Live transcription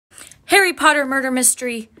Harry Potter murder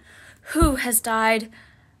mystery. Who has died?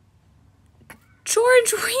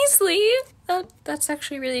 George Weasley. That's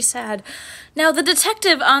actually really sad. Now, the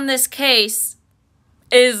detective on this case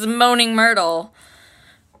is Moaning Myrtle.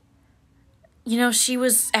 You know, she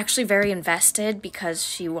was actually very invested because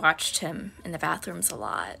she watched him in the bathrooms a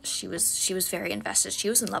lot. She was very invested. She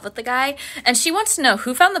was in love with the guy, and she wants to know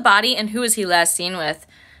who found the body and who was he last seen with.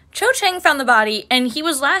 Cho Chang found the body, and he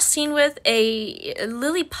was last seen with a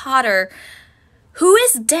Lily Potter, who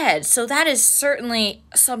is dead. So that is certainly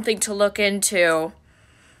something to look into.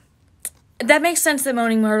 That makes sense that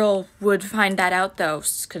Moaning Myrtle would find that out, though,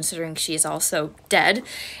 considering she's also dead.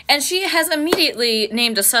 And she has immediately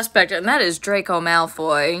named a suspect, and that is Draco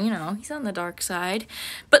Malfoy. You know, he's on the dark side.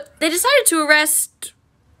 But they decided to arrest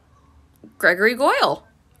Gregory Goyle,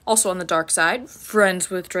 also on the dark side, friends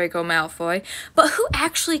with Draco Malfoy. But who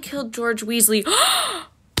actually killed George Weasley?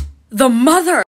 The mother!